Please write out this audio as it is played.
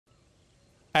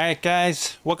Alright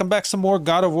guys, welcome back some more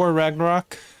God of War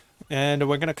Ragnarok. And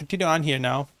we're gonna continue on here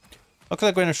now. Looks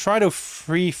like we're gonna try to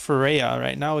free Freya.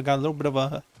 Right now we got a little bit of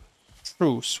a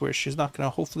truce where she's not gonna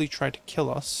hopefully try to kill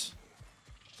us.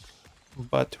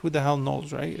 But who the hell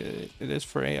knows, right? It is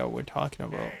Freya we're talking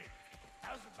about. Hey,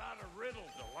 how's about a riddle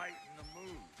to lighten the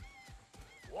mood?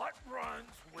 What runs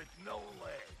with no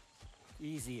legs?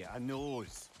 Easy, a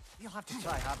nose. You'll have to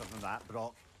try harder than that,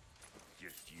 Brock.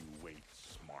 Just you wait,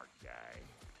 smart guy.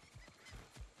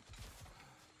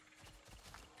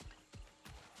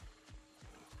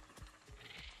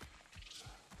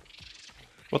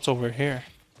 What's over here?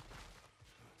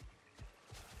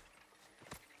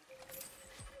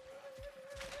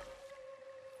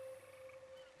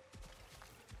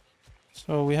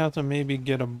 So we have to maybe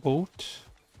get a boat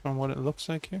from what it looks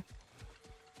like here.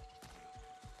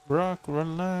 Brock,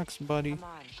 relax, buddy. Come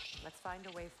on, let's find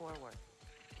a way forward.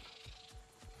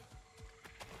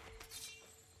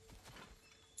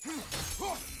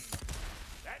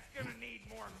 That's gonna need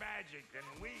more magic than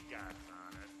we got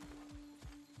on it.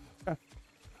 Okay.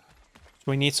 So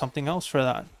we need something else for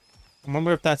that. I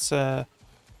wonder if that's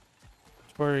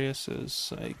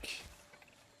Atreus's like.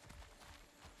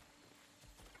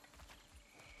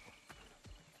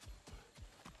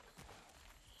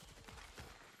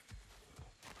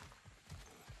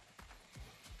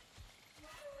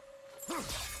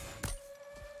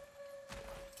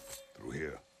 Through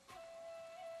here.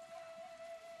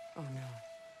 Oh no.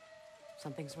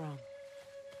 Something's wrong.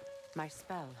 My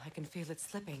spell, I can feel it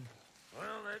slipping.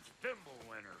 Well, that's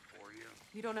Fimbulwinter for you.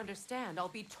 You don't understand. I'll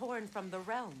be torn from the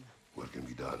realm. What can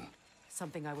be done?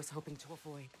 Something I was hoping to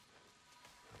avoid.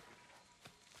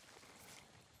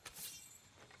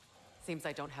 Seems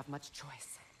I don't have much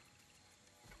choice.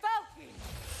 Falky!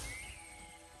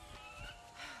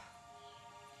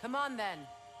 Come on then.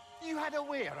 You had a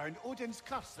way around Odin's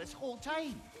curse this whole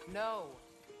time. No.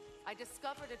 I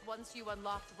discovered it once you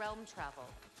unlocked realm travel,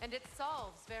 and it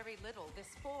solves very little. This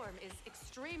form is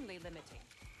extremely limiting.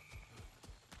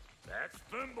 That's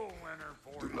Fimbulwinter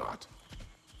for Do you. not.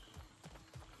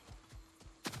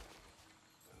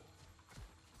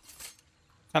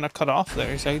 Kind of cut off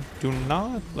there. He's like, do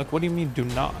not? Like, what do you mean, do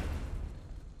not?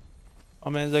 I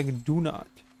mean, it's like, do not.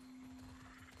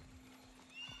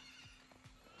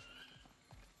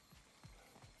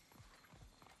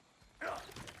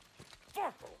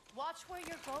 Watch where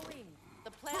you're going.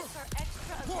 The plants are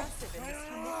extra aggressive in this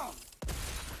humidity.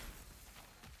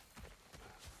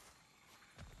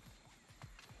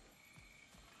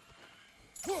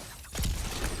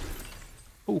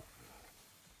 Oh.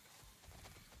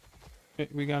 Okay,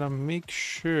 we gotta make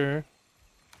sure.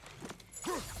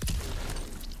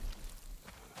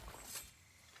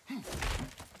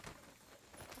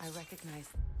 I recognize.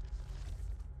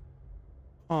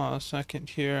 Oh, a second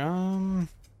here.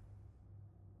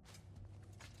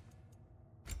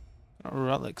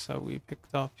 Relics that we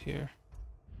picked up here.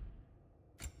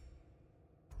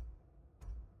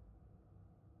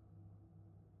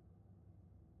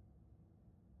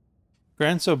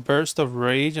 Grants a burst of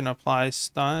rage and applies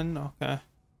stun. Okay.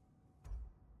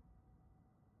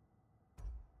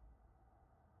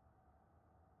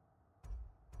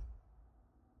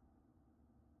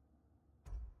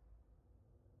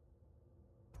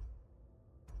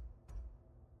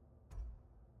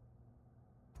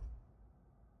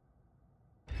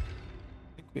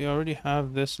 We already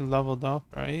have this leveled up,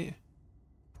 right?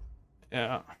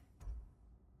 Yeah.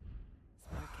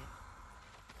 Market.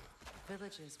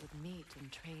 Villages with meat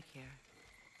and trade here.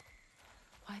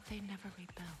 Why'd they never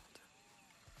rebuild?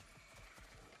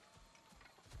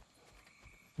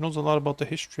 Knows a lot about the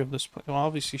history of this place. Well,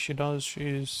 obviously she does.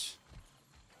 She's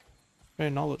very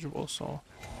knowledgeable, so.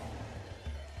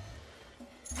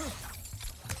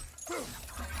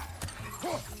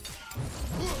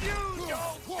 You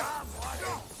don't got what it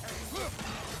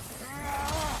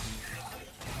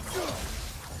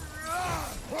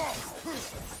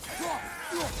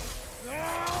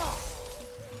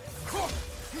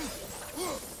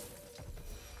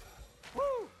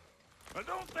Woo! But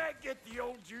don't that get the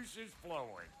old juices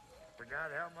flowing?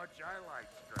 Forgot how much I like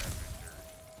strangers.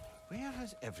 Where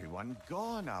has everyone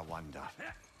gone, I wonder?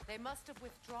 They must have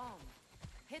withdrawn,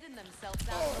 hidden themselves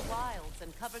out in the wilds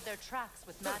and covered their tracks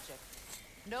with magic.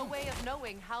 No way of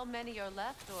knowing how many are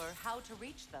left or how to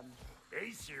reach them.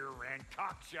 Aesir ran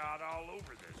cockshot all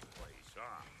over this place,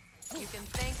 huh? You can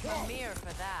thank Mimir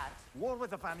for that. War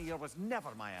with the Vanir was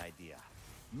never my idea.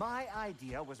 My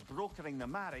idea was brokering the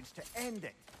marriage to end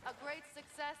it. A great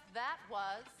success that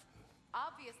was.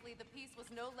 Obviously, the peace was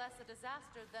no less a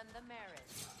disaster than the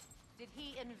marriage. Did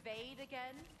he invade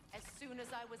again as soon as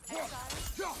I was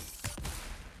exiled?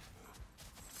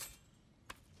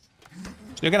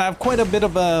 They're gonna have quite a bit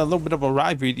of a little bit of a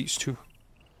rivalry, these two.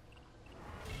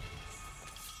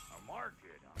 A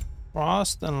market, huh?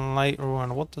 Frost and light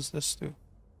ruin. What does this do?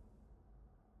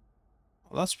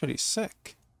 Well, that's pretty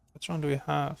sick. Which one do we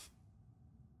have?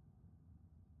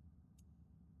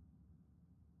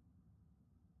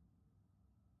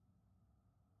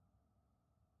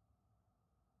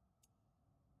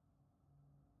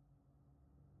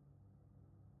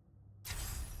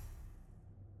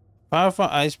 Powerful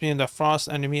ice beam the frost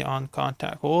enemy on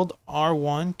contact. Hold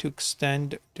R1 to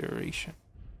extend duration.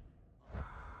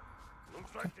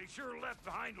 Looks like they sure left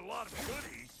behind a lot of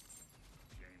goodies.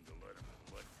 Shame to let them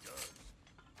let go.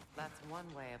 That's one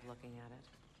way of looking at it.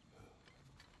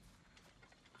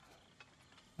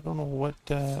 I don't know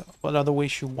what other way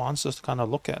she wants us to kind of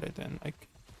look at it then. Like,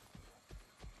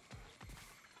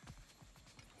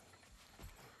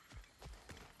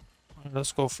 alright,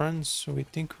 let's go, friends. So we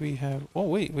think we have. Oh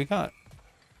wait, we got.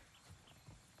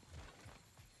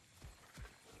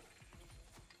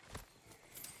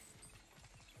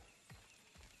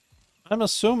 I'm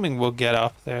assuming we'll get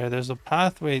up there. There's a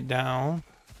pathway down,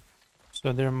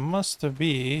 so there must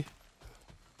be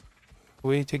a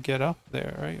way to get up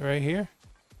there, right? Right here.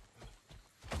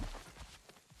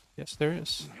 Yes, there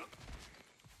is.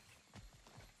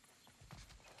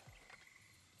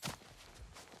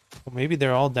 Well, maybe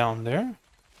they're all down there.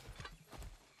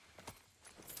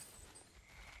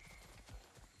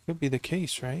 Could be the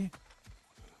case, right?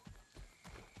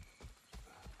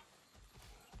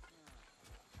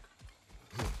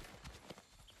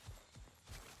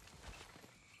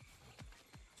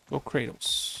 Go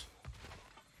Kratos.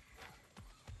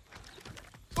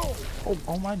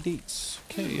 Oh my dates.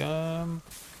 Okay,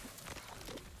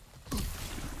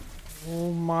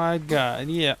 oh my god,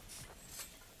 yeah.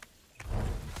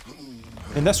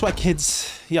 And that's why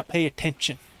kids, yeah, pay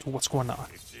attention to what's going on.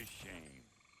 It's a shame.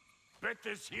 Bet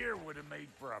this here would have made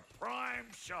for a prime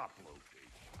shop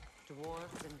location.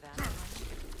 Dwarves in Vanaheim?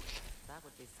 That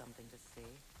would be something to see.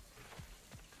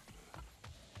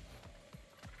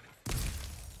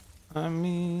 I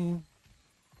mean,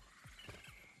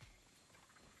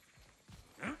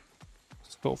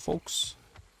 let's go, folks.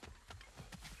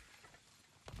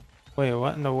 Wait,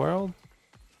 what in the world?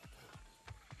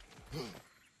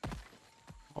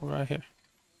 Oh, right here.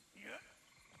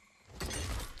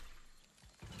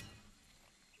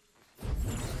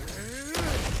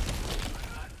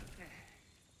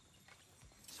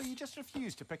 So you just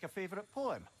refuse to pick a favorite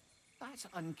poem? That's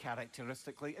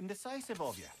uncharacteristically indecisive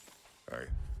of you. Hey.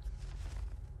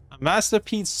 A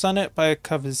masterpiece sonnet by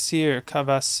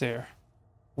Cavassier,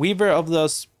 weaver of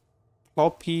those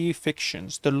pulpy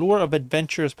fictions. The lure of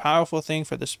adventure is a powerful thing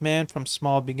for this man from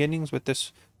small beginnings with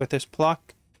his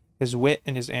pluck, his wit,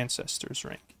 and his ancestors'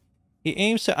 rank. He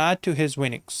aims to add to his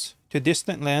winnings. To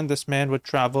distant land this man would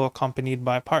travel accompanied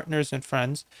by partners and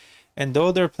friends, and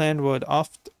though their plan would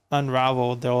oft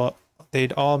unravel,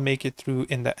 they'd all make it through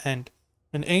in the end.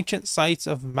 In ancient sites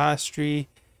of mastery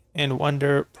and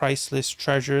wonder, priceless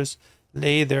treasures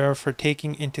lay there for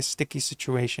taking into sticky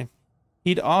situation.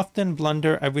 He'd often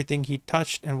blunder everything he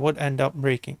touched and would end up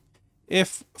breaking.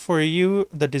 If for you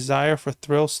the desire for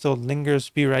thrill still lingers,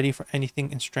 be ready for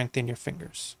anything and strengthen your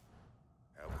fingers.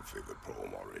 I have a favorite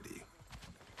poem already.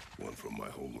 One from my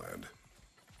homeland.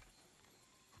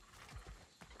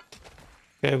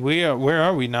 Okay, where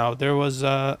are we now? There was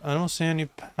I don't see any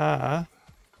path.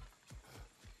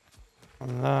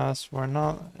 Unless we're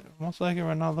not, most likely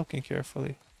we're not looking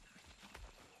carefully.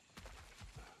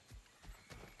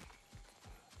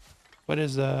 What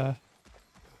is where's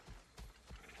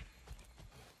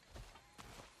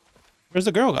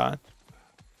the girl gone?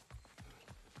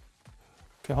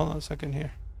 Okay, hold on a second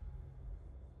here.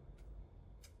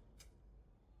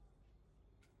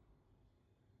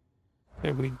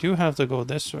 Okay, we do have to go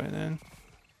this way then.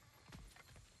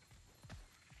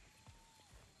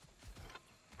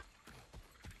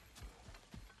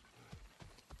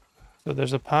 So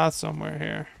there's a path somewhere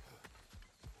here.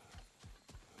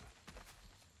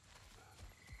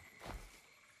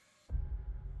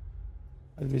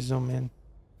 Let me zoom in.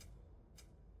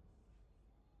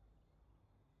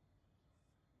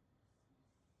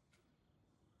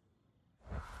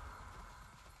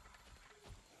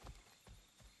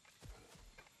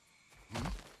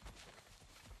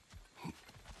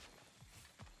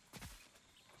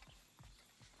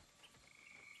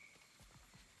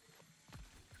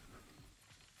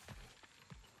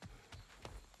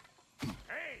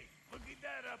 Hey, look at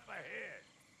that up ahead.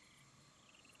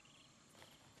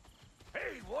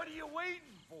 Hey, what are you waiting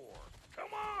for?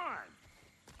 Come on!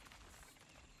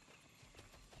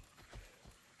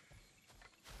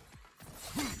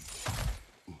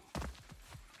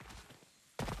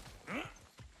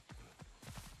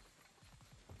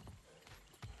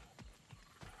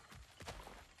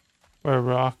 Or a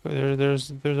rock. There's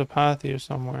a path here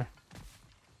somewhere.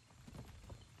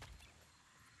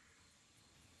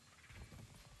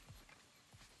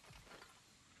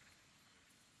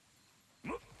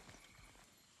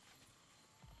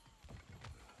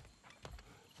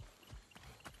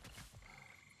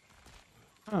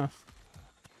 Huh.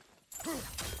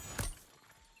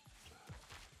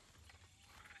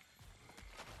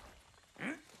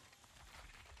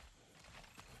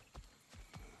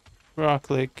 Rock,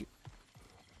 like,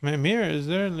 Mimir, is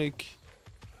there like?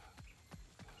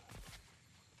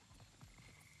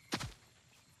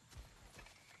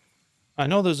 I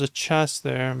know there's a chest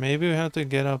there. Maybe we have to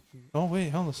get up. Oh wait,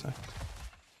 hold on a sec.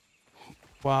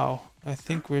 Wow, I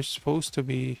think we're supposed to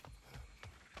be.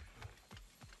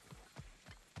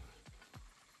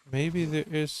 Maybe there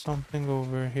is something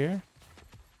over here.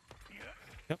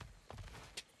 Yep.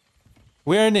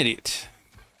 We're an idiot.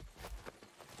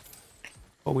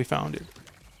 Oh, we found it.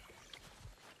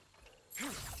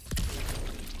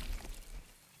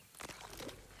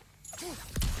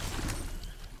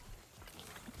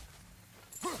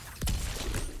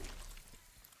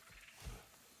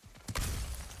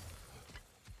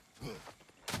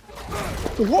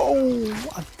 Whoa!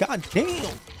 God damn!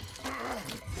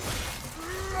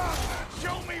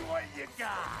 Show me what you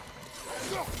got.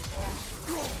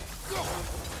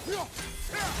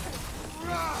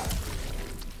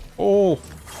 Oh!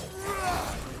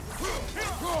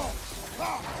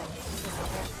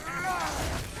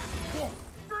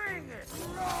 Bring it.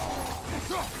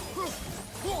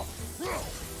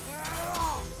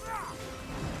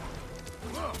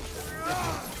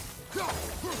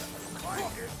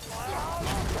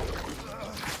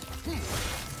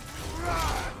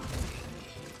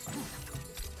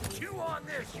 Chew on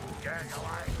this, you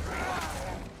gaggle-eyed.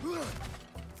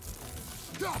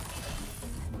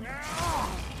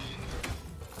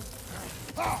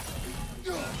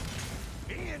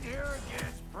 Being here again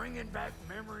is bringing back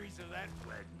memories of that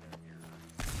wedding of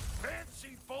yours.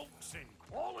 Fancy folks and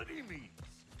quality meats.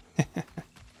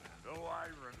 Though I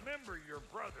remember your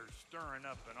brother stirring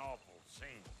up an awful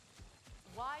scene.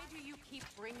 Why do you keep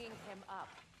bringing him up?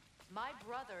 My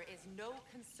brother is no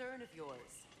concern of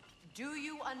yours. Do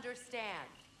you understand?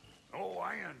 Oh,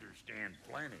 I understand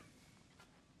plenty.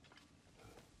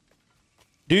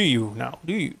 Do you now?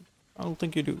 Do you? I don't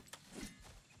think you do.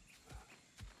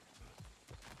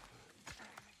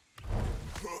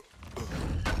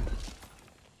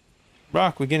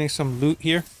 Brock, we're getting some loot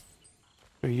here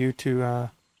for you to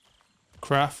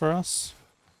craft for us.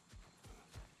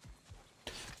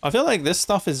 I feel like this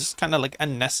stuff is kind of like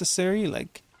unnecessary.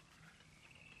 Like,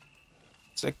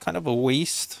 it's like kind of a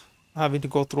waste having to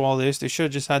go through all this. They should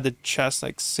have just had the chest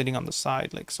like sitting on the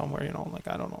side, like somewhere, you know, like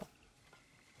I don't know.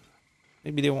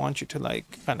 Maybe they want you to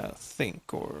like kind of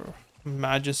think or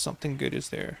imagine something good is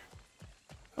there.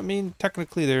 I mean,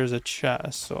 technically there's a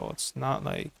chest, so it's not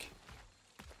like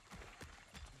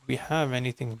we have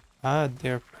anything bad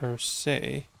there per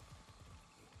se.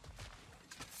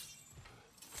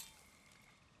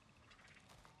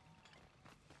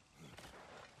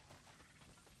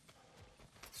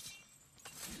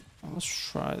 Let's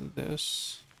try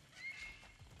this.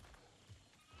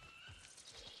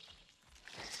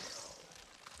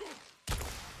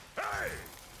 Hey!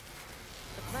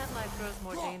 The plant life grows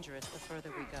more dangerous the further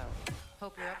we go.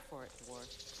 Hope you're up for it,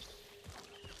 dwarf.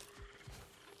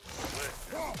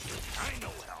 Listen, I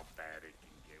know how bad it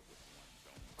can get with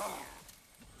one's own.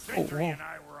 Sindri and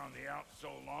I were on the out so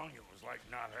long it was like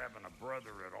not having a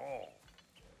brother at all.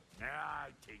 Now I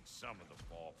take some of the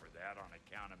fall for that on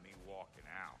account of me walking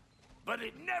out. But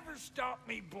it never stopped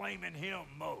me blaming him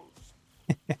most.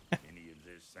 Any of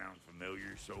this sound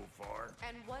familiar so far?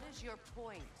 And what is your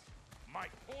point? My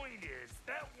point is,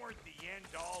 that weren't the end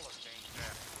all of things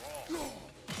after all.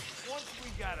 Once we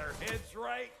got our heads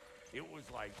right, it was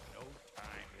like no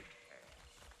time had passed.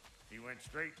 He went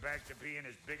straight back to being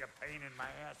as big a pain in my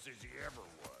ass as he ever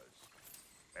was.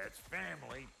 That's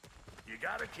family. You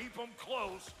gotta keep them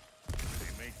close.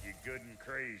 They make you good and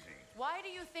crazy. Why do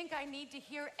you think I need to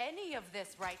hear any of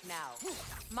this right now?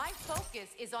 My focus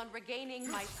is on regaining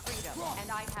my freedom,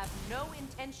 and I have no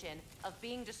intention of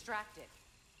being distracted.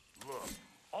 Look,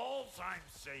 all I'm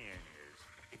saying is,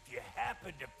 if you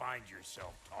happen to find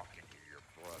yourself talking to your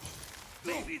brother,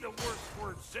 maybe the worst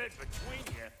word said between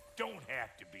you don't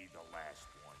have to be the last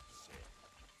one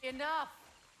said. Enough!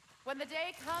 When the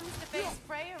day comes to face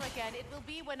Freya again, it will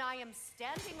be when I am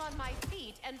standing on my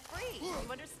feet and free.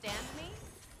 You understand me?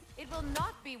 It will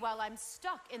not be while I'm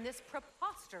stuck in this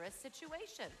preposterous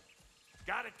situation.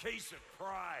 Got a case of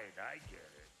pride, I get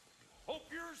it.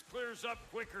 Hope yours clears up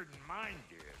quicker than mine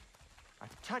did. A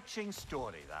touching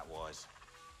story, that was.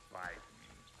 Fight.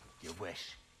 You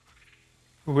wish.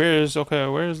 Where's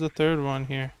the third one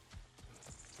here?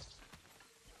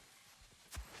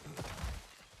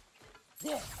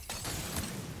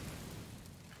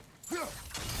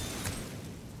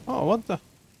 Oh, what the?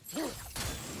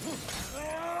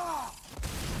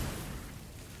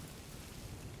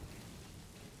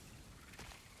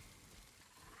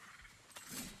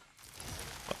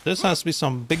 This has to be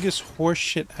some biggest horse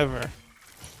shit ever.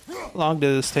 How long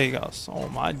did this take us? Oh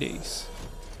my days.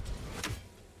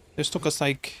 This took us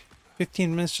like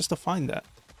 15 minutes just to find that.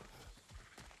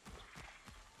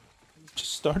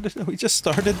 We just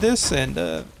started this and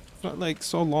not like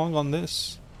so long on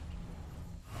this.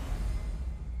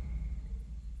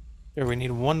 Here, we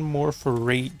need one more for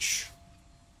rage.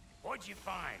 What'd you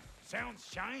find? Sounds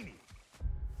shiny.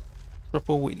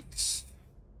 Triple Wheaties.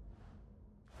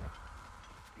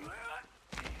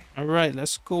 Alright,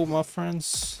 let's go, my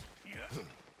friends.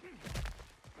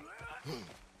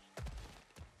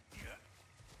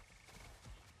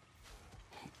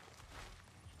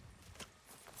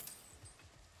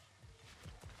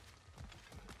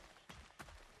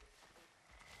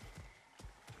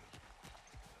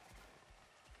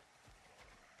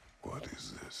 What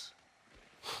is this?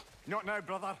 Not now,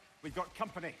 brother. We've got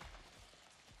company.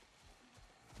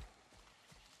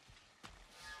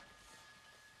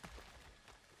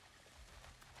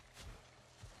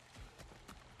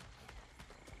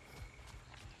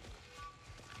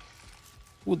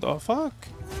 Who the fuck?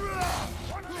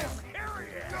 One of them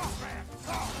carriers.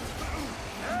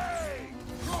 Hey!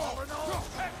 Calling all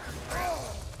peckers.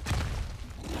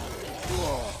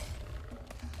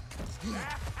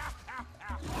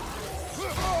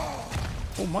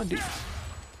 Oh my days.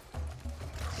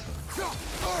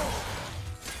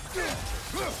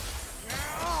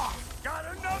 Got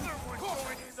another one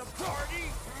joining the party.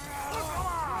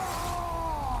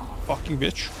 Fuck you,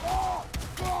 bitch.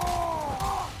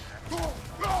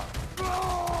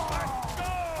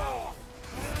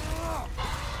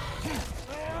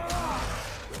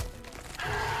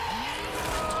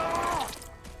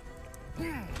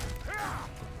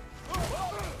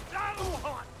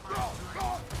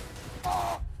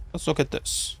 Let's look at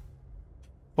this.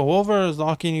 Pullover is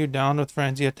locking you down with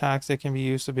frenzy attacks that can be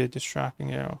used to be a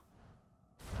distracting arrow.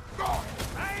 I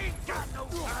ain't got no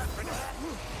time for that.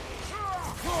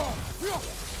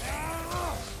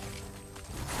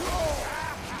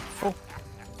 Oh.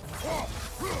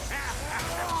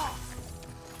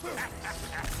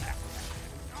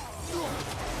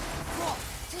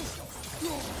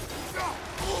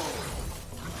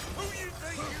 Who you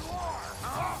think you are,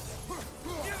 huh?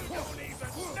 You don't even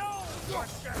know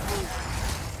what's gonna happen.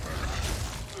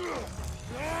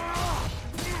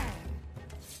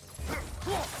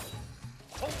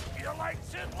 Hope you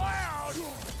likes it loud.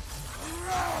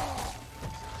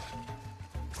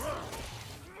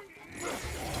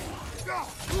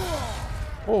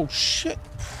 Oh shit.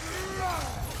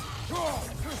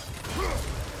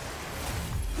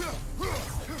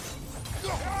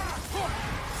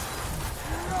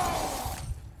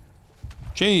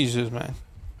 Jesus, man.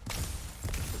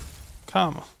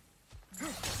 Come on.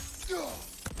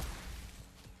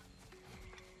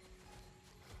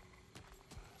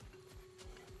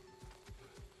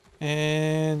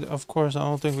 And of course, I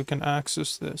don't think we can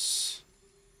access this.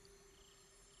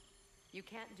 You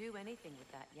can't do anything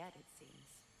with that yet, it seems.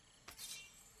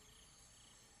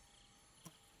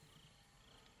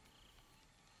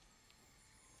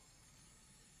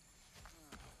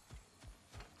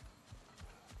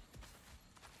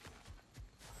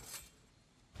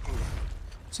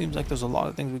 Seems like there's a lot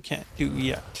of things we can't do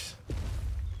yet.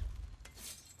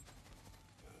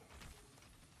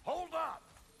 Hold up!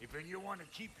 If you want to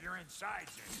keep your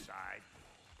insides inside.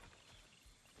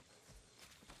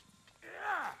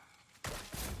 Yeah!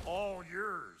 All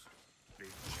yours, big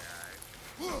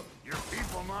guy. Your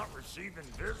people not receiving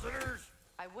visitors?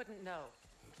 I wouldn't know.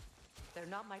 They're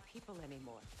not my people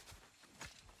anymore.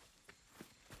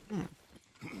 Come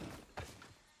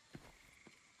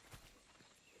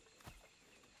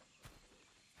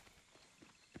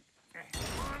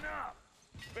on up.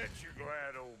 Bet you're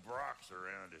glad old Brock's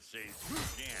around to save you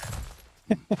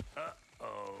again.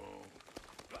 Uh-oh.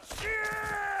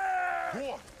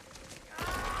 Shit!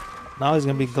 Now he's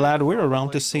gonna be glad we're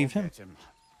around to save him.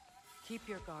 Keep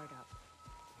your guard up.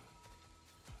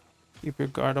 Keep your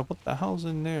guard up. What the hell's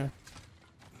in there?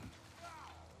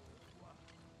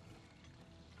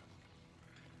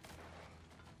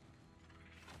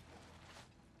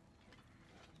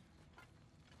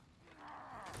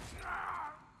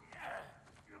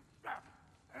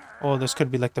 Oh, this could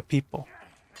be like the people.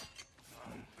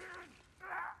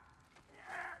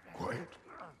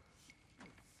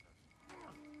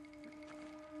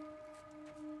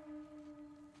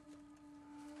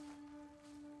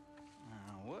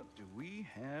 we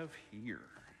have here?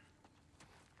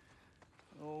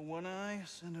 Oh, One Eye,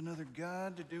 send another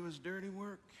god to do his dirty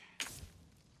work.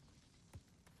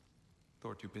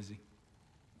 Thor too busy?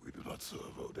 We do not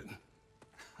serve Odin.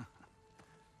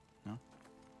 No?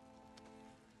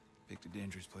 Picked a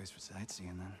dangerous place for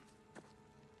sightseeing then.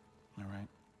 All right.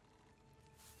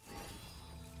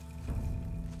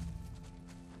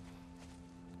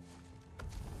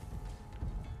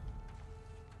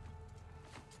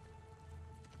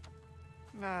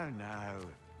 Now, now.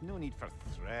 No need for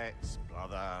threats,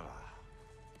 brother.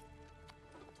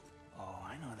 Oh,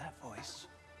 I know that voice.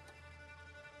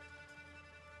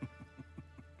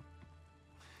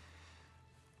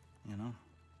 You know,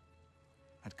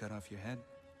 I'd cut off your head,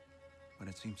 but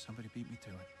it seems somebody beat me to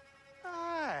it.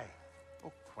 Aye.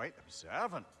 Oh, quite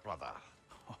observant, brother.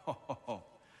 Oh,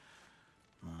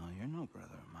 no, you're no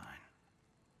brother of mine.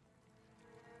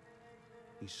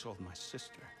 You sold my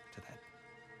sister to that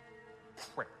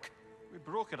prick. We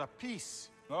brokered a peace.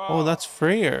 Oh, that's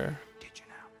Freya. Did you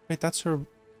now? Wait, that's her.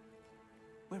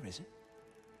 Where is it?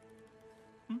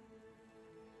 Hmm?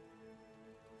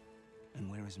 And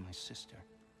where is my sister?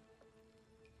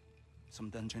 Some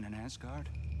dungeon in Asgard?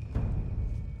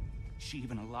 Is she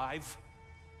even alive?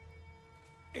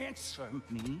 Answer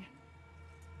me.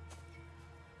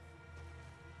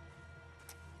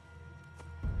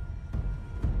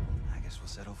 I guess we'll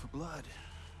settle for blood.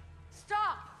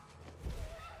 Stop!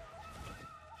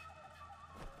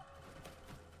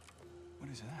 What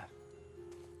is that?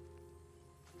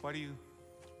 Why do you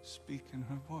speak in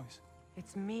her voice?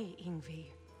 It's me, Ingvi.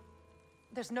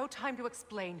 There's no time to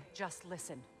explain, just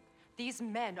listen. These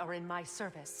men are in my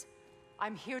service.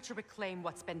 I'm here to reclaim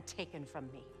what's been taken from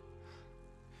me.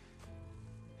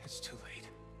 It's too late.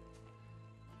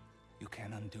 You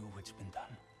can't undo what's been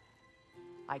done.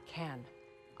 I can.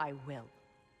 I will.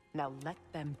 Now let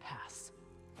them pass.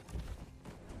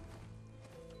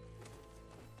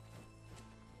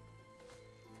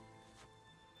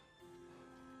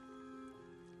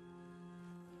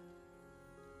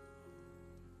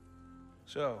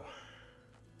 So,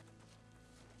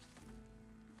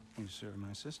 you serve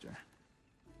my sister.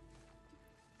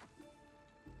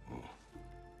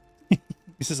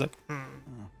 This is like,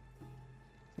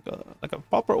 like a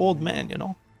proper old man, you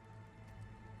know.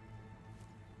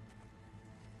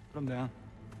 Put him down.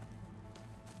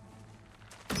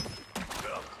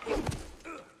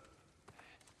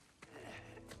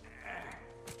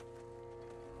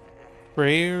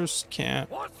 Prayers can't.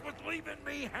 What's with leaving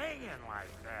me hanging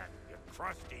like that, you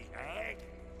crusty hag?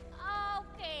 Oh,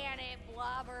 can it,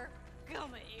 Blobber?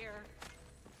 Come here.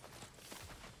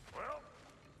 Well,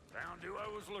 found who I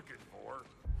was looking for.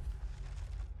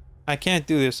 I can't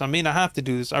do this. I mean, I have to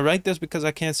do this. I write this because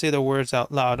I can't say the words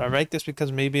out loud. I write this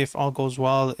because maybe if all goes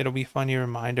well, it'll be a funny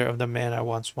reminder of the man I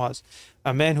once was.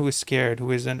 A man who is scared,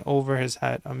 who is in over his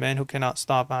head. A man who cannot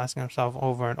stop asking himself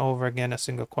over and over again a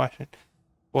single question.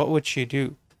 What would she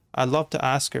do? I'd love to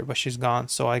ask her, but she's gone,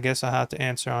 so I guess I have to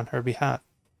answer on her behalf.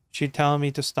 She'd tell me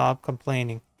to stop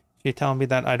complaining. She'd tell me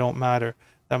that I don't matter,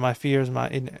 that my fears, my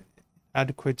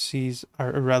inadequacies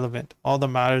are irrelevant. All that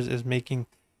matters is making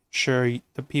sure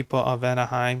the people of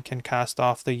Vanaheim can cast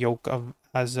off the yoke of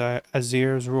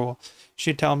Azir's rule.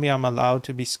 She'd tell me I'm allowed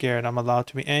to be scared, I'm allowed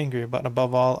to be angry, but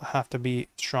above all, I have to be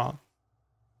strong.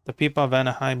 The people of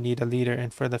Vanaheim need a leader,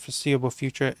 and for the foreseeable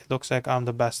future, it looks like I'm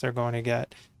the best they're going to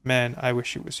get. Man, I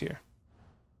wish he was here.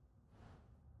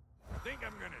 I think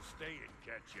I'm gonna stay and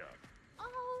catch up.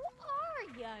 Oh,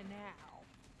 are ya now?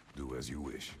 Do as you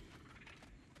wish.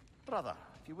 Brother,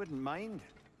 if you wouldn't mind,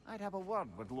 I'd have a word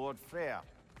with Lord Freya.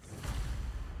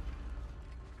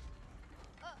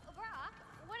 Brock,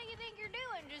 what do you think you're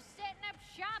doing? Just setting up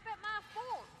shop at my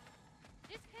fort?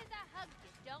 Just 'cause I hugged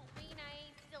you don't mean I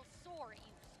ain't still sore at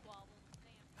you, squabble.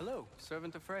 Hello,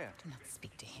 servant of Freya. Do not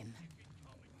speak to him.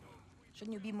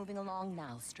 Shouldn't you be moving along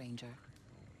now, stranger?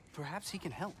 Perhaps he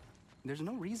can help. There's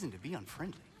no reason to be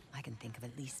unfriendly. I can think of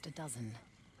at least a dozen.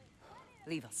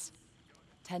 Leave us.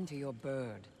 Tend to your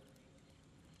bird.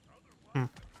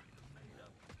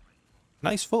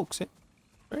 Nice folks, eh?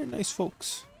 Very nice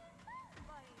folks.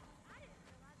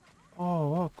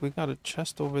 Oh, look, we got a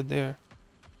chest over there.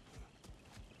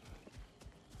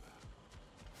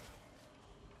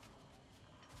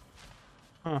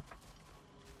 Huh.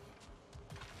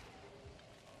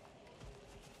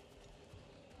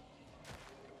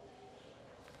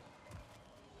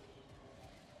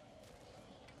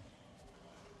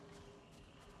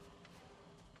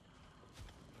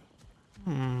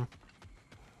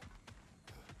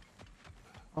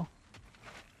 Oh.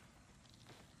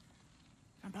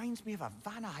 Reminds me of a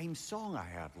Vanaheim song I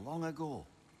heard long ago.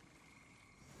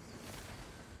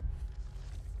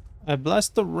 I bless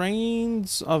the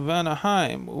rains of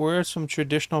Vanaheim. Words from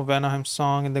traditional Vanaheim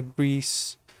song in the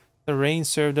Greece. The rain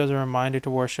served as a reminder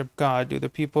to worship God. Do the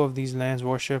people of these lands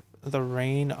worship the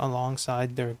rain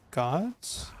alongside their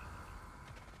gods?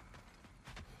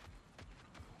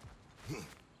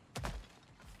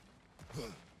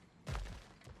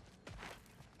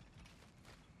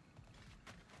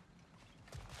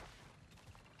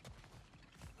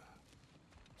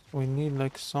 We need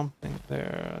like something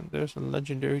there. There's a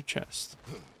legendary chest.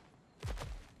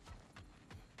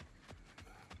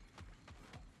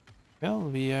 Well,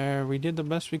 we did the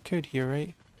best we could here,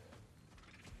 right?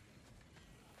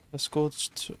 Let's go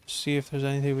see if there's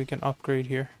anything we can upgrade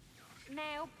here.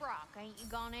 Now, Brock, ain't you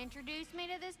gonna introduce me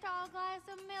to this tall glass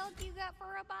of milk you got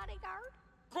for a bodyguard?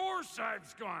 Of course I'm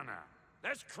gonna.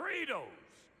 That's Kratos.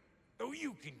 Though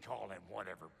you can call him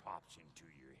whatever pops into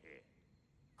your head.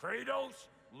 Kratos,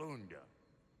 Lunda.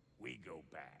 We go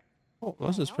back. Oh,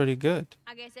 this is pretty good.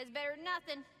 I guess that's better than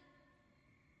nothing.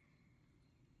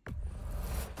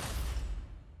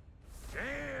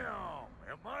 Damn!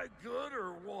 Am I good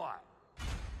or what?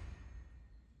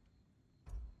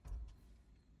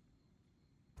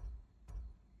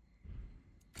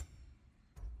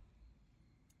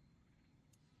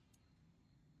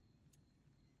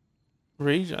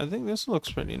 Rage, I think this looks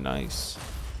pretty nice.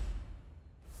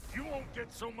 You won't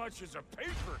get so much as a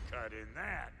paper cut in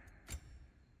that.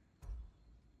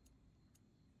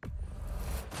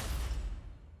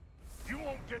 You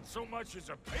won't get so much as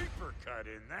a paper cut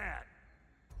in that.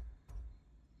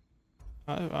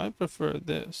 I prefer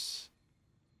this.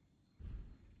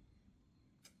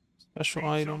 Special Need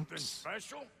items. something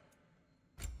special?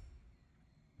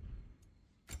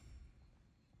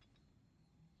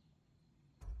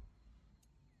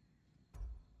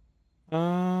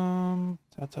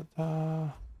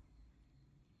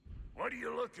 What are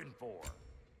you looking for?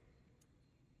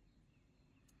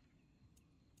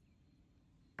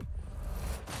 I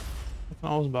can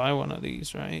always buy one of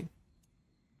these, right?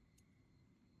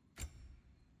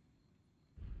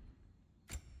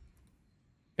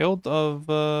 Guild of,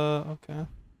 okay.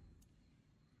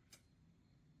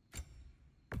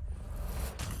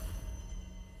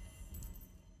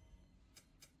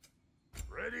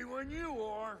 Ready when you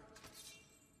are.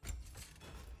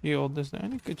 Shield, is there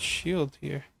any good shield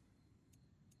here?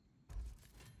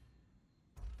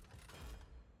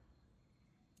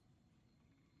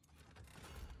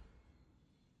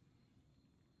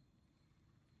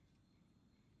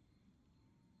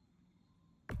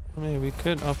 Maybe we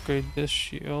could upgrade this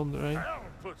shield, right? That'll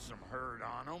put some hurt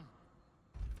on them.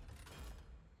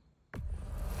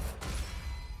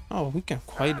 Oh, we can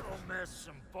quite. That'll mess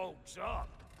some folks up.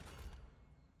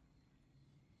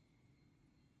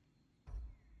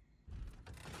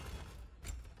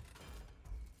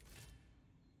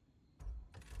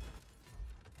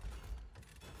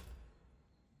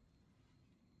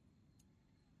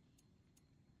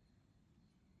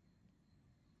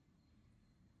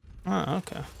 Ah,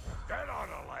 okay. That ought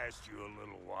to last you a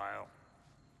little while.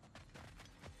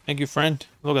 Thank you, friend.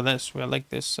 Look at this. We like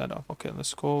this setup. Okay,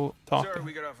 let's go talk. Sorry,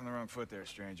 we got off on the wrong foot there,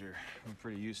 stranger. I'm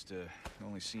pretty used to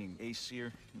only seeing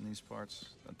Aesir in these parts.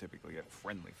 Don't typically get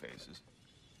friendly faces.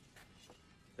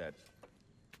 That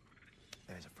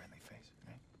is a friendly face,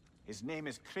 right? His name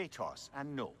is Kratos,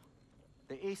 and no,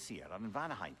 the Aesir are in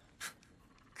Vanaheim.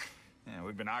 Yeah,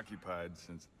 we've been occupied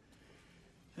since...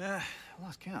 I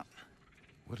lost count.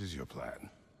 What is your plan? We're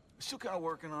still kind of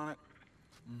working on it.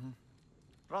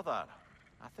 Brother,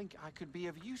 I think I could be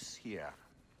of use here.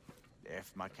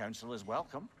 If my counsel is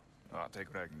welcome. Oh, I'll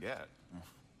take what I can get.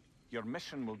 Your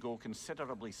mission will go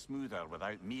considerably smoother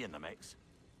without me in the mix.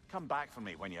 Come back for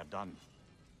me when you're done.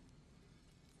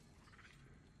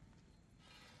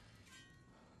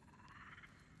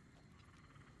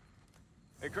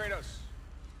 Hey, Kratos. As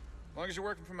long as you're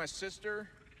working for my sister,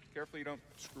 careful you don't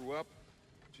screw up.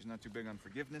 She's not too big on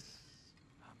forgiveness.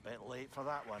 A bit late for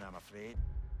that one, I'm afraid.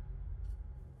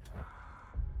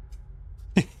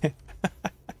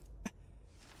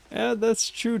 Yeah, that's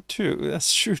true too.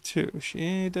 That's true too. She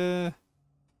ain't.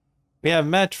 We have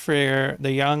met Freya,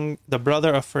 the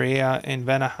brother of Freya in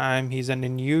Vanaheim. He's an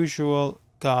unusual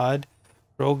god,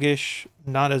 roguish,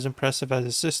 not as impressive as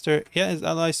his sister. Yet his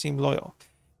allies seem loyal,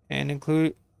 and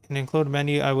include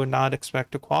many I would not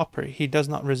expect to cooperate. He does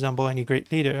not resemble any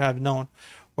great leader I've known,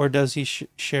 or does he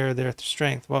share their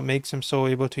strength? What makes him so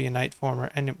able to unite former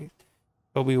enemies?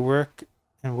 Will we work,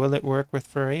 and will it work with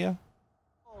Freya?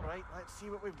 All right, let's see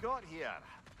what we've got here.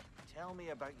 Tell me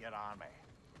about your army.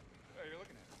 Oh, you're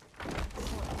looking at it.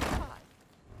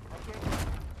 Okay.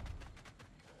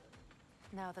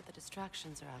 Now that the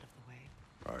distractions are out of the way.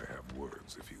 I have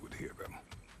words if you would hear them.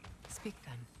 Speak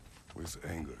then. This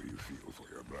anger you feel for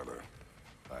your brother,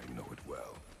 I know it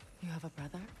well. You have a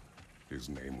brother? His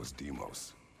name was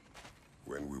Deimos.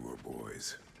 When we were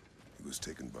boys, he was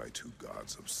taken by two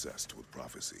gods obsessed with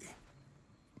prophecy.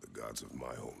 The gods of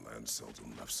my homeland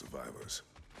seldom left survivors,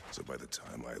 so by the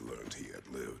time I learned he had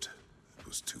lived, it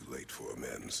was too late for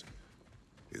amends.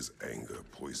 His anger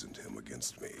poisoned him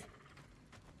against me.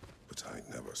 But I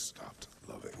never stopped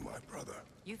loving my brother.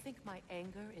 You think my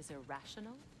anger is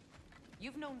irrational?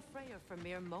 You've known Freya for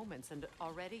mere moments, and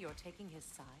already you're taking his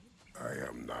side? I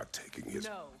am not taking his...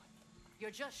 No. You're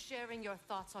just sharing your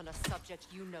thoughts on a subject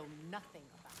you know nothing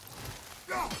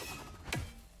about.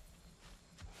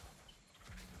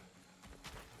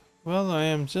 Well, I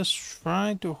am just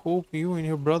trying to hope you and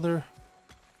your brother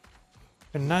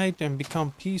unite and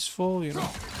become peaceful, you know.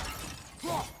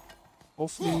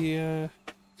 Hopefully,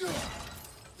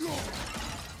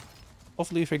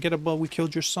 hopefully forget about we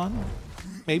killed your son.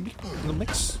 Maybe in the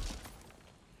mix.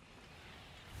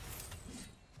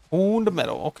 Honed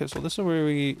metal. Okay, so this is where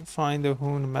we find the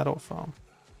honed metal from.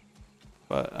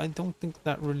 But I don't think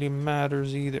that really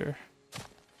matters either.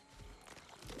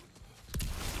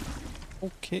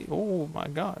 Okay, oh my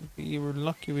god. We were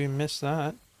lucky we missed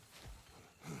that.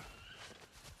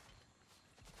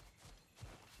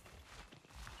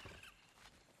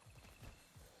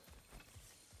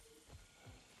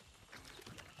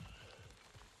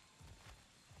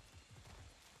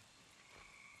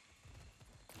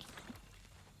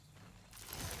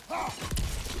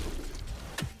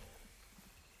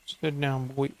 Sit down,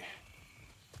 boy.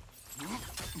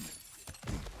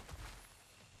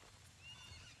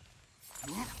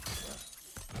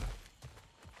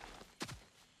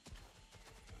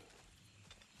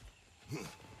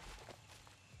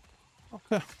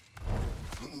 Okay.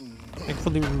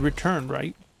 Thankfully we returned,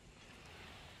 right?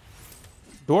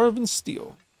 Dwarven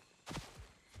steel.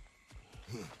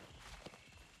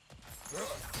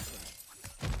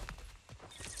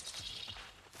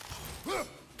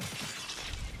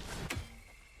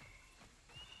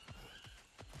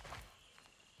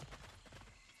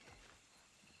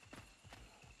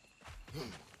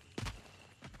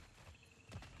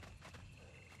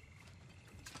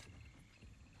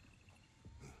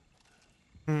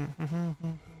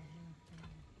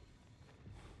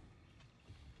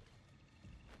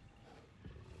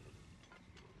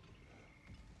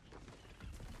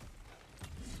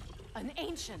 An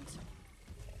ancient.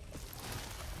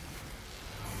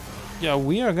 Yeah,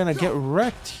 we are gonna get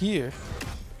wrecked here.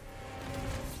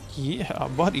 Yeah,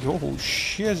 buddy. Oh,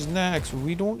 shiznacks.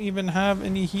 We don't even have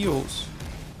any heals.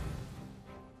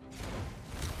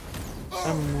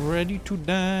 I'm ready to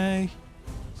die.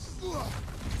 Grab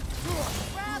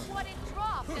what it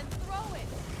dropped and throw it.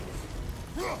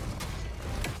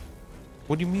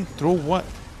 What do you mean, throw what?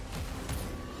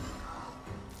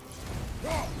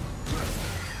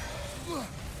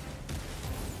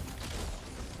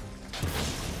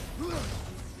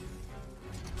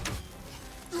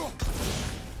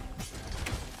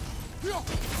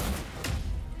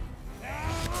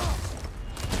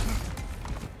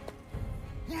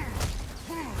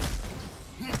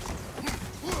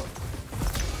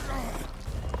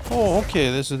 Oh, okay,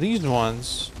 this are these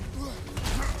ones.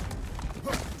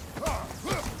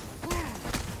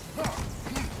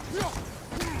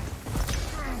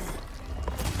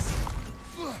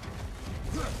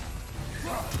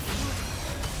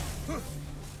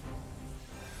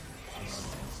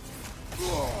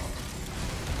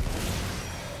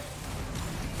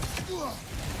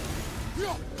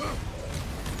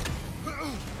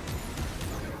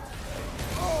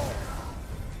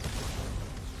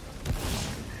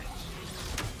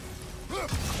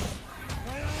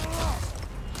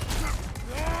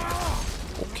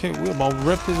 Okay, we're about to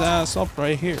rip his ass up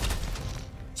right here.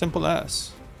 Simple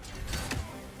as.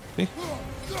 See?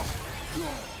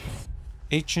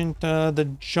 Ancient, the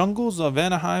jungles of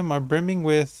Vanaheim are brimming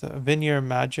with vineyard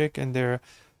magic, and their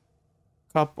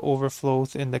cup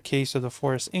overflows in the case of the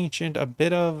forest ancient. A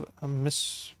bit of a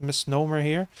misnomer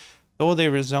here. Though they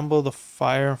resemble the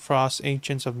fire and frost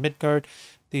ancients of Midgard,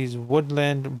 these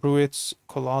woodland druids,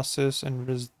 colossus,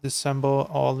 and dissemble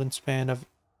all in span of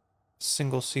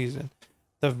single season.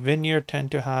 The vineyard tend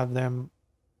to have them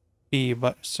be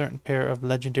but a certain pair of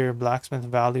legendary blacksmiths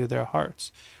value their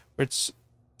hearts, which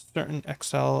certain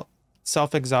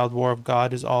self-exiled war of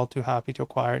God is all too happy to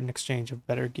acquire in exchange of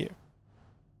better gear.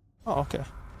 Oh, okay.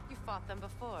 You fought them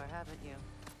before, haven't you?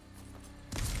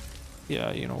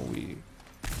 Yeah, you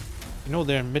know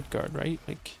they're in Midgard, right?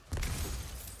 Like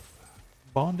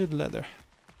bonded leather.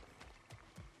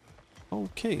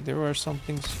 Okay, there are some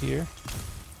things here.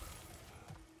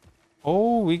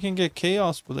 Oh, we can get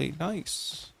Chaos Blade.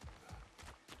 Nice.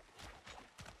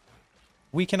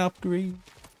 We can upgrade.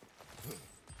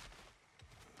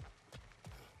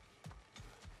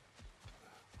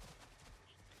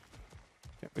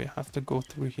 Okay, we have to go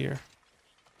through here.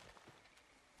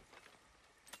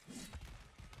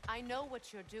 I know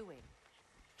what you're doing.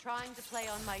 Trying to play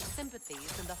on my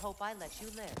sympathies in the hope I let you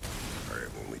live. I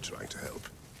am only trying to help.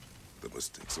 The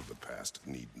mistakes of the past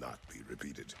need not be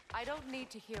repeated. I don't need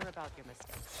to hear about your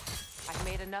mistakes. I've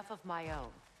made enough of my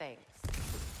own, thanks.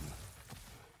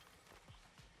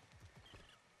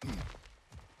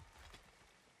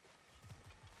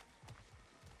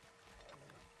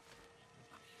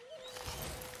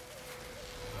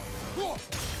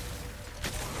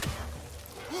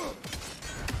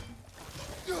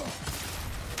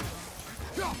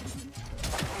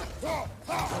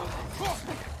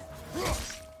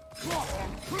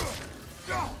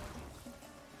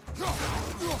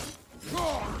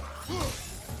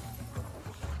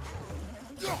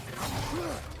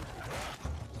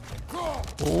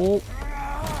 Oh.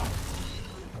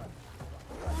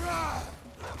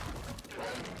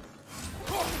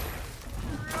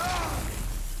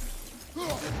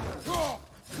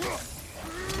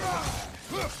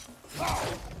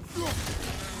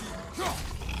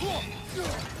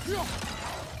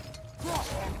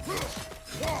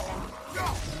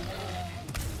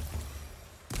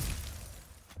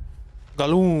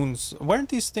 Galoons. Weren't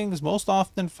these things most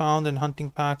often found in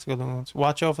hunting packs? Galoons.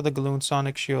 Watch out for the Galoon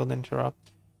Sonic Shield Interrupt.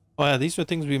 Oh yeah, these were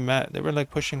things we met. They were like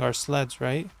pushing our sleds,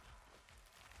 right?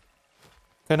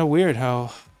 Kind of weird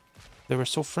how they were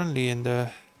so friendly and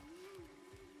now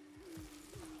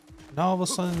all of a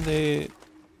sudden they...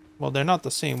 Well, they're not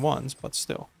the same ones, but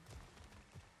still.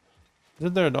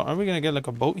 Is there are we gonna get like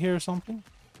a boat here or something?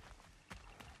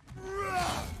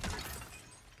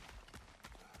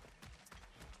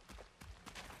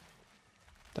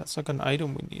 That's like an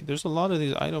item we need. There's a lot of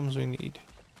these items we need.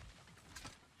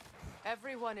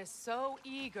 Everyone is so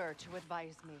eager to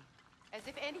advise me, as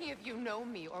if any of you know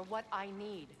me or what I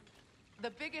need.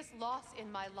 The biggest loss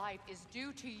in my life is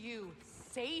due to you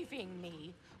saving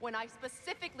me when I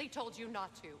specifically told you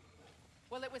not to.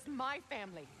 Well, it was my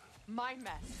family, my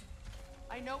mess.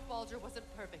 I know Baldur wasn't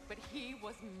perfect, but he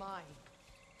was mine.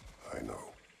 I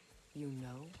know. You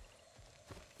know?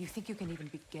 You think you can even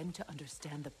begin to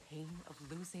understand the pain of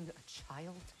losing a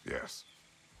child? Yes,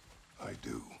 I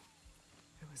do.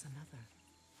 There was another.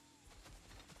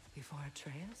 Before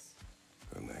Atreus?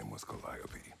 Her name was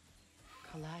Calliope.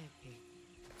 Calliope.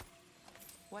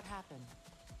 What happened?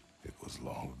 It was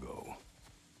long ago.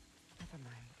 Never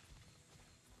mind.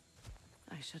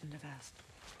 I shouldn't have asked.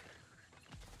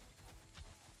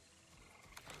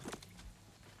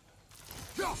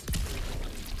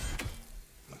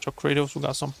 So Kratos, we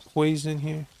got some poison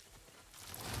here.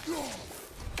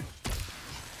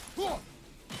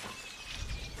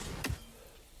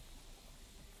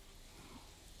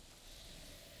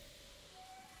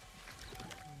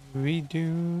 We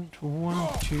don't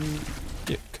want to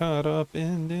get caught up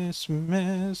in this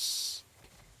mess.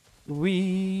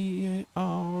 We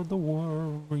are the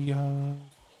warriors.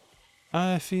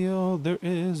 I feel there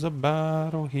is a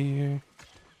battle here.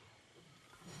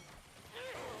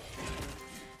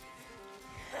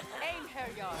 Aim,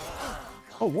 Herjar.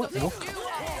 Oh, what? Do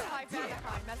occupy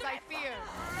Vanaheim, as I feared.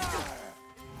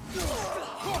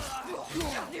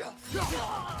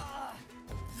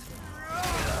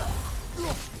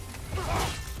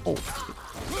 Oh.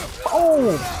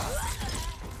 Oh!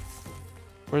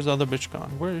 Where's the other bitch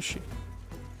gone? Where is she?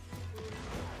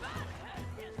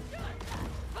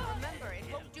 Remember, it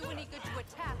won't do any good to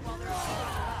attack while they're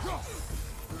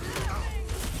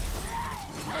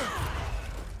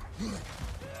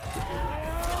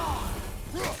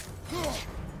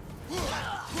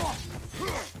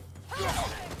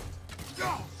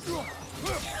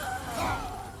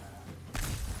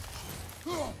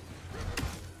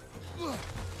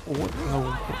Oh, what?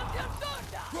 No.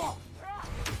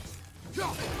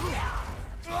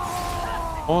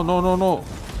 Oh, no, no, no.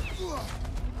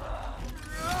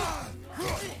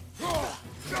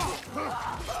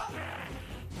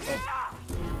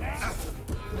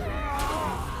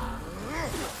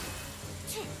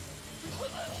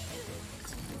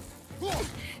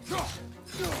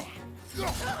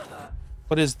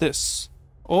 What is this?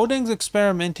 Odin's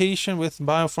experimentation with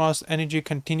Bifrost energy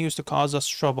continues to cause us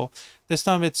trouble. This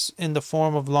time it's in the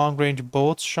form of long-range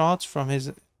bolt shots from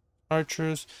his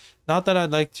archers. Not that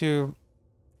I'd like to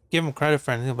give him credit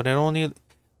for anything, but it only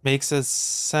makes a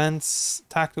sense,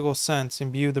 tactical sense.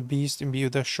 Imbue the beast, imbue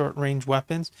the short-range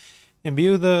weapons,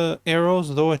 imbue the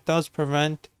arrows, though it does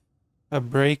prevent a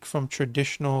break from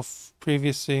traditional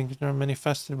previously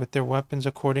manifested with their weapons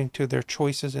according to their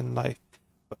choices in life.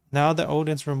 But now that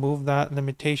Odin's removed that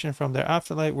limitation from their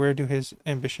afterlife, where do his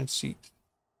ambitions cease?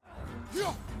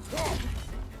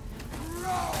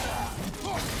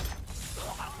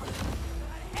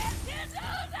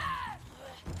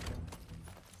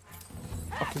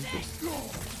 Fuck is this?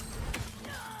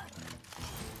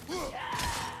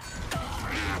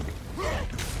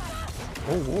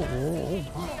 Oh, whoa, whoa,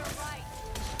 whoa. You're right.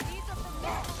 These are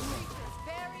familiar creatures,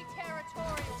 very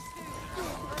territorial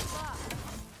too.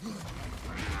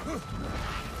 Good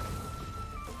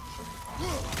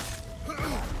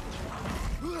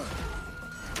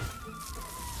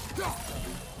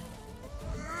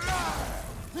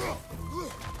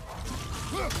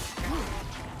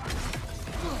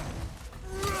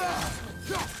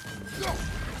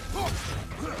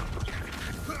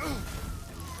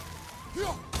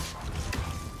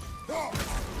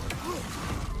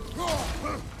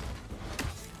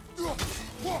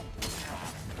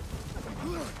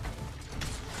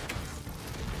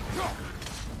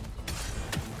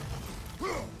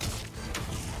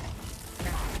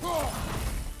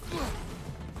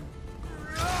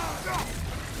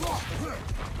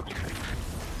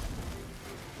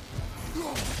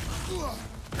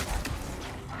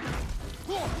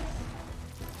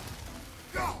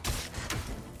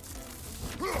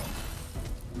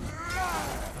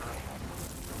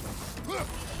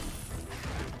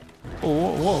Oh,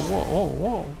 whoa, whoa, whoa, whoa,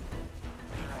 whoa.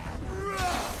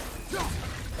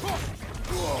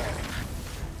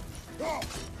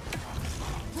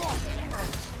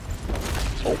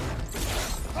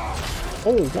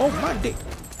 Oh, whoa, my dick.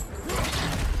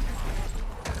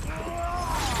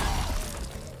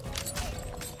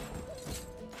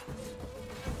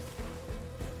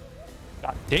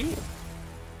 God damn.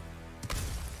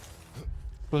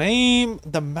 Blame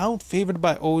the mount favored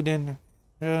by Odin.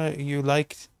 You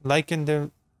liken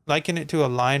it to a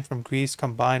lion from Greece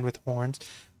combined with horns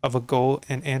of a goat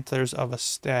and antlers of a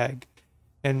stag,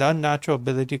 and the unnatural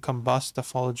ability to combust the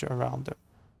foliage around them.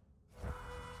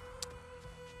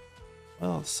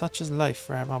 Well, such is life,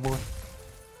 right, my boy?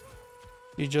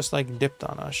 She just like dipped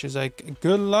on us. She's like,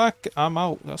 "Good luck, I'm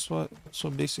out." That's what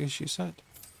basically she said.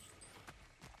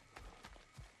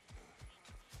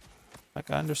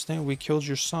 Like, I understand we killed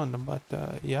your son, but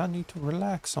yeah, I need to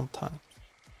relax sometime.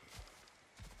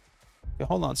 Okay,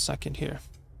 hold on a second here.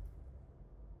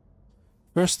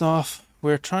 First off,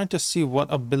 we're trying to see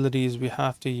what abilities we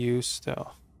have to use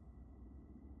still.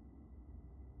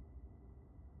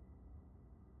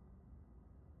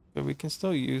 But we can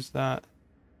still use that.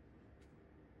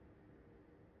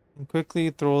 And quickly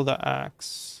throw the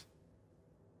axe.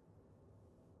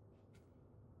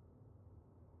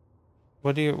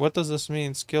 What does this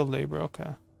mean? Skilled labor,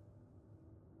 okay.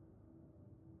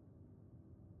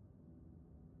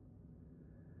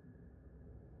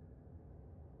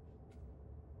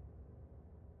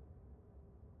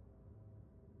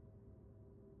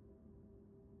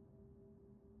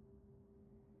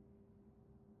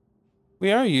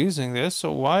 We are using this,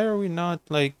 so why are we not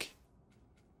like...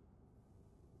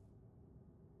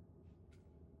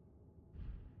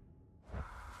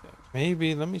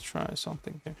 Maybe, let me try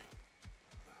something here.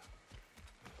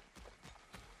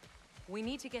 We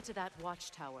need to get to that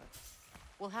watchtower.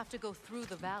 We'll have to go through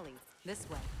the valley, this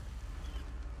way.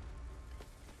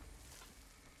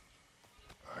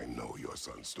 I know your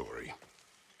son's story.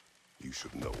 You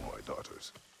should know my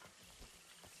daughter's.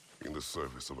 In the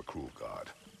service of a cruel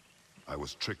god, I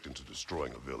was tricked into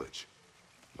destroying a village,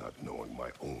 not knowing my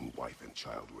own wife and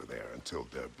child were there until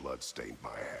their blood stained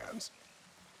my hands.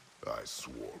 I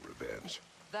swore revenge.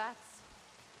 That's...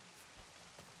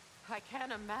 I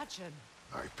can't imagine.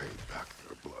 I paid back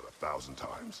their blood 1,000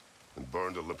 times and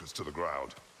burned Olympus to the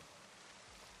ground.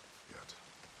 Yet,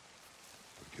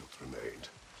 the guilt remained.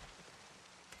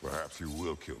 Perhaps you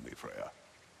will kill me, Freya,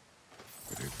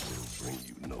 but it will bring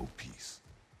you no peace.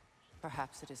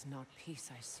 Perhaps it is not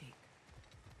peace I seek.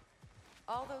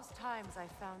 All those times I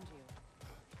found you,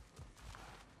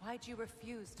 why'd you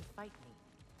refuse to fight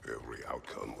me? Every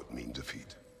outcome would mean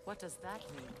defeat. What does that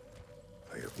mean?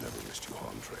 I have never wished you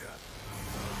harm, Freya.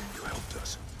 You helped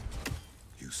us.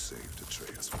 You saved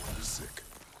Atreus from the sick.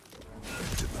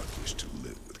 I did not wish to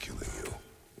live with killing you,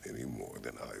 any more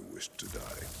than I wished to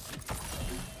die.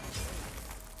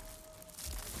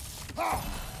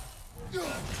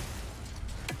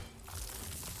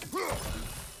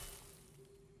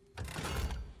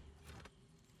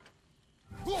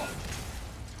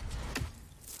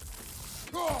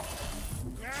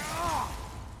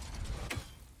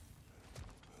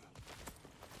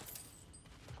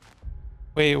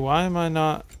 Wait, why am I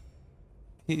not...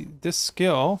 this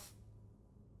skill.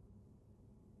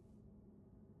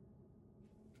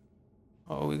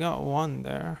 Oh, we got one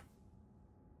there.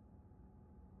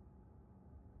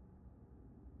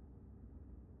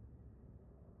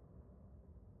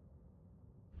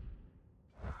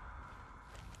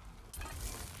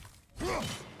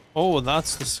 Oh,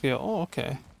 that's the skill. Oh,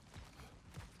 okay.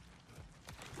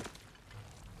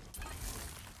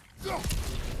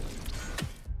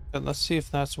 But let's see if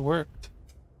that's worked.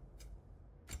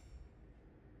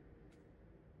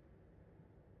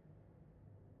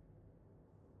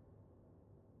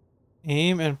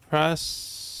 Aim and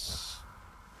press.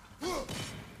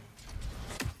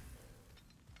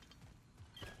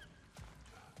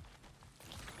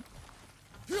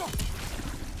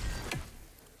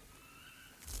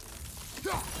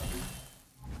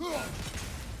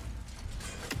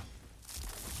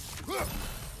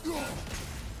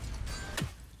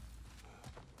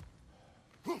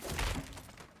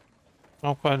 I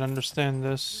don't quite understand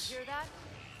this. You hear that?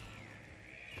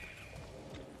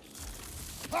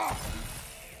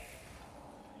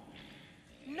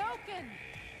 Noken!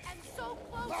 And so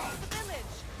close to the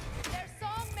village! Their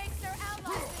song makes their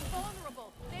allies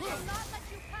invulnerable. They will not let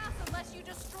you pass unless you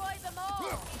destroy them all!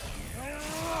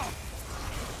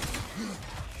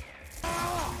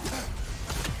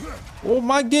 Oh,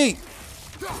 my gate!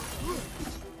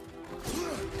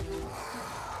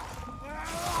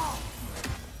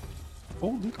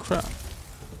 Holy crap.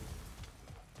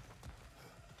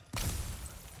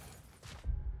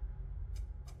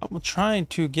 I'm trying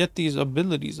to get these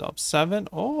abilities up. 7?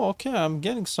 Oh, okay. I'm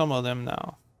getting some of them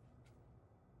now.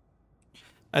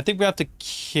 I think we have to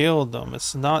kill them.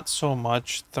 It's not so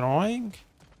much throwing.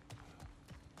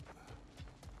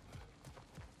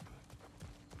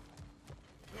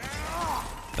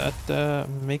 That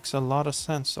makes a lot of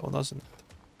sense, though, doesn't it?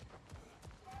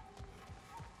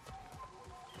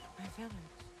 My village.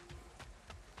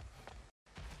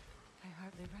 I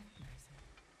hardly recognize it.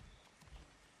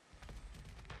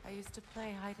 I used to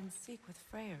play hide and seek with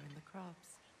Freya in the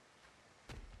crops.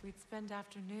 We'd spend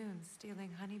afternoons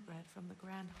stealing honey bread from the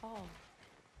grand hall.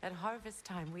 At harvest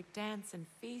time, we'd dance and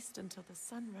feast until the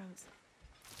sun rose.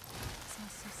 It's all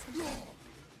so simple.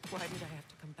 Why did I have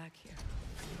to come back here?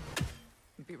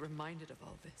 Be reminded of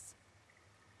all this.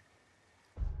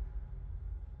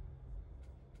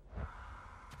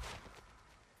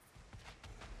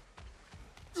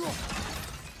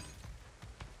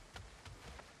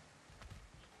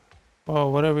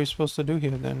 Well, what are we supposed to do here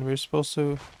then? We're supposed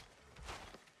to...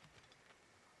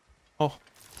 Oh.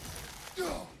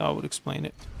 That would explain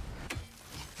it.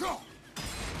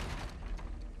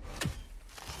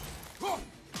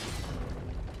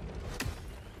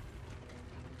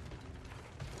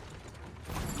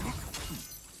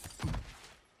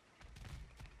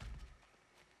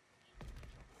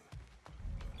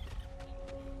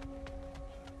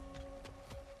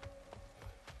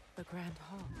 The Grand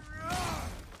Hall.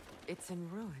 It's in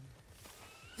ruin.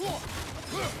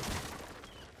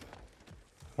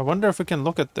 I wonder if we can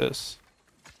look at this.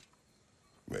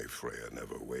 May Freya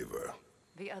never waver.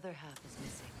 The other half is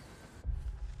missing.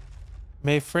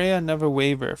 May Freya never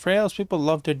waver. Freya's people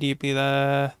loved her deeply.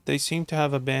 They seem to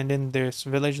have abandoned this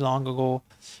village long ago.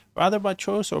 Rather by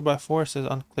choice or by force is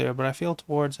unclear, but I feel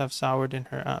towards have soured in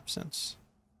her absence.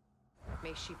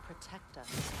 May she protect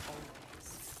us always.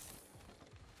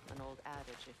 An old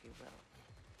adage, if you will.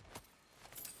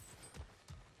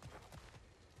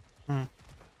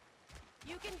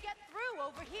 You can get through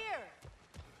over here!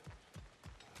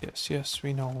 Yes, yes,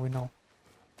 we know, we know.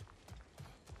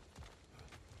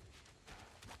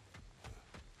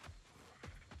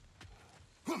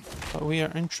 But we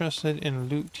are interested in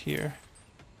loot here.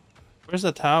 Where's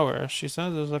the tower? She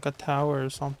said there's like a tower or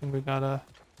something we gotta...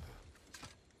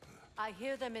 I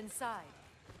hear them inside.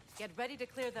 Get ready to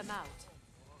clear them out.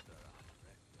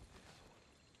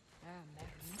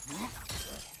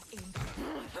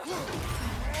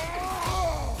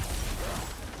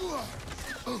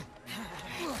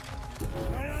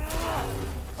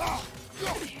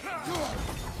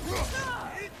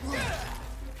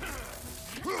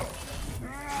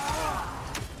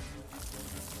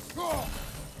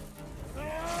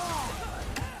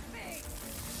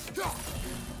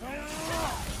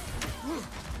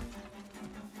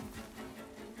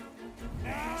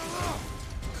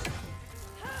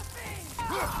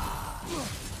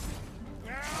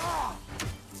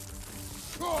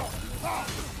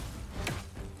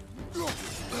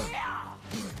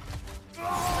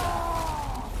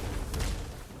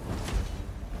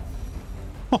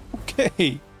 Okay.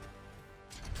 It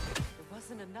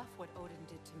wasn't enough what Odin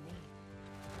did to me.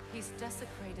 He's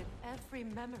desecrated every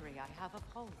memory I have of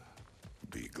home.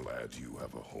 be glad you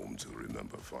have a home to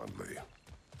remember fondly.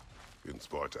 In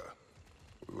Sparta,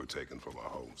 we were taken from our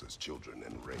homes as children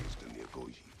and raised in the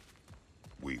Agogi.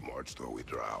 We marched or we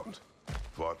drowned,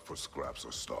 fought for scraps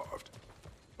or starved.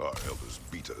 Our elders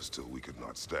beat us till we could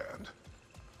not stand.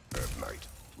 At night,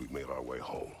 we made our way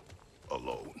home,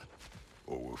 alone,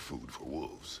 or were food for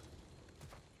wolves.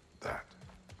 That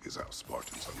is how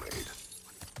Spartans are made.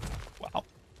 Wow.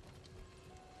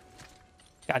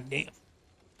 God damn.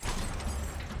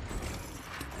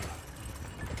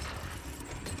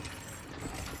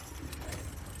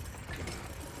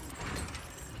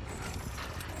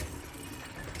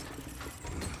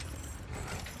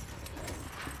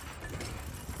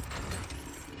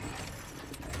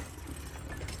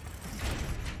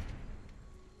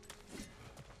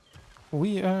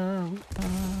 We are.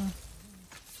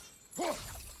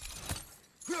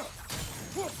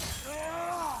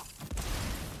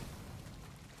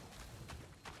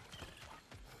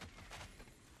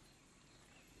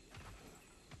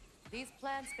 These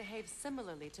plants behave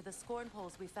similarly to the scorn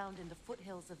poles we found in the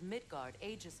foothills of Midgard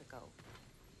ages ago.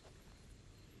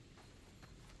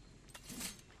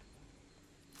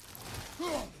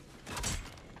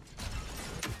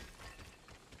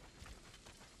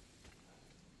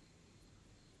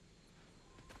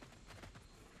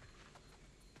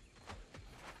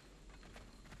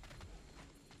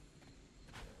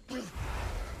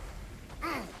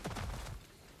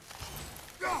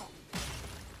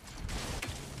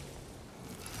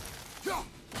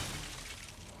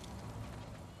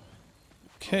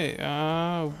 Okay,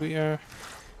 we are...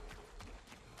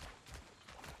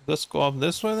 Let's go up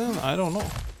this way then? I don't know.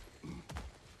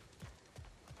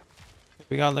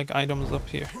 We got like items up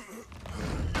here.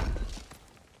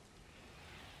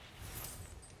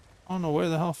 I don't know where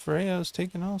the hell Freya is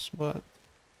taking us, but...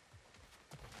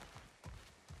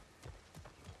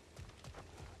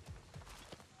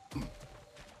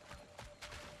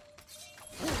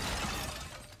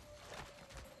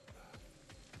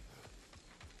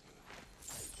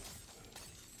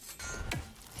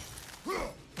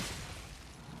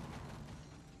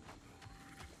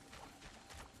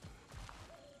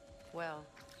 Well,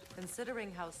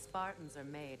 considering how Spartans are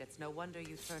made, it's no wonder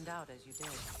you turned out as you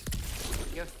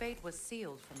did. Your fate was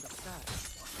sealed from the start.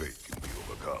 Fate can be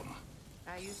overcome.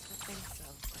 I used to think so.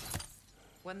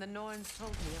 When the Norns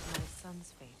told me of my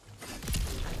son's fate,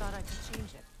 I thought I could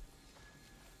change it.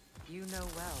 You know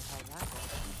well how that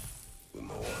was. The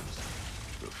Norns,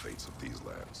 the fates of these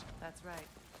lands. That's right.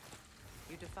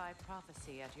 You defy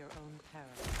prophecy at your own peril.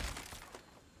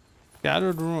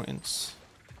 Scattered ruins.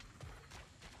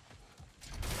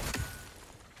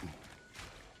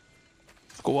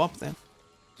 Go up then.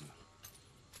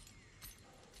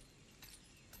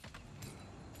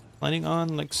 Planning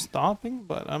on like stopping,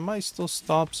 but I might still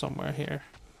stop somewhere here.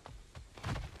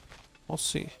 We'll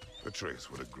see.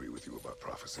 Atreus would agree with you about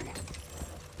prophecy.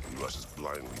 He rushes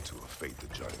blindly to a fate the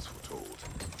giants foretold.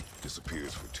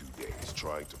 Disappears for 2 days,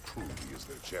 trying to prove he is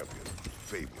their champion,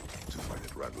 fabled to fight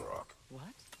at Ragnarok.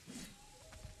 What?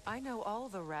 I know all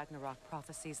the Ragnarok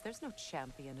prophecies. There's no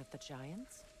champion of the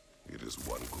giants. It is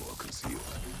one core concealed.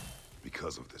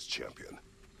 Because of this champion,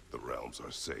 the realms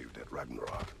are saved at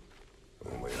Ragnarok.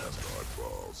 Only Asgard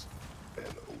falls, and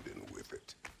Odin with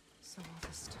it. So all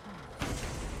this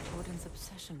time, Odin's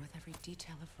obsession with every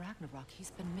detail of Ragnarok, he's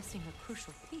been missing a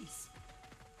crucial piece.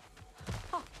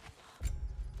 Oh,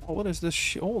 what is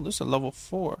this? Oh, this is a level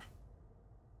 4.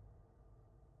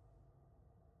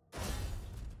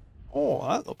 Oh,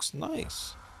 that looks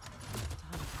nice.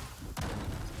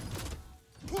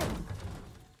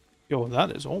 Yo,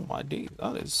 that is, oh my D,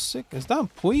 that is sick. Is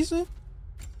that poison?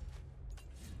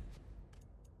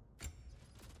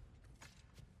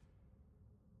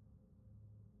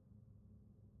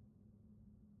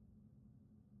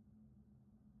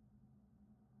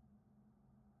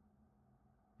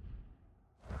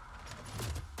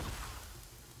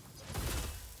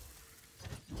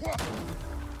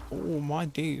 Oh my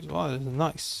days, wow, that is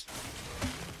nice.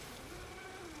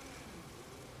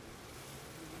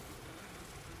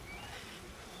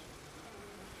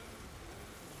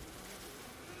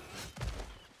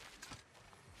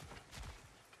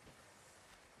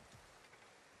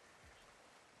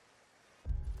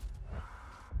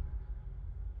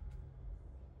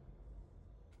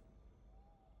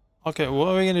 Okay, what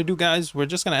are we gonna do, guys? We're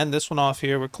just gonna end this one off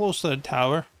here. We're close to the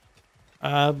tower.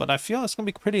 But I feel it's gonna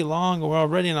be pretty long. We're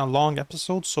already in a long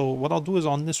episode, so what I'll do is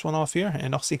on this one off here,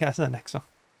 and I'll see you guys in the next one.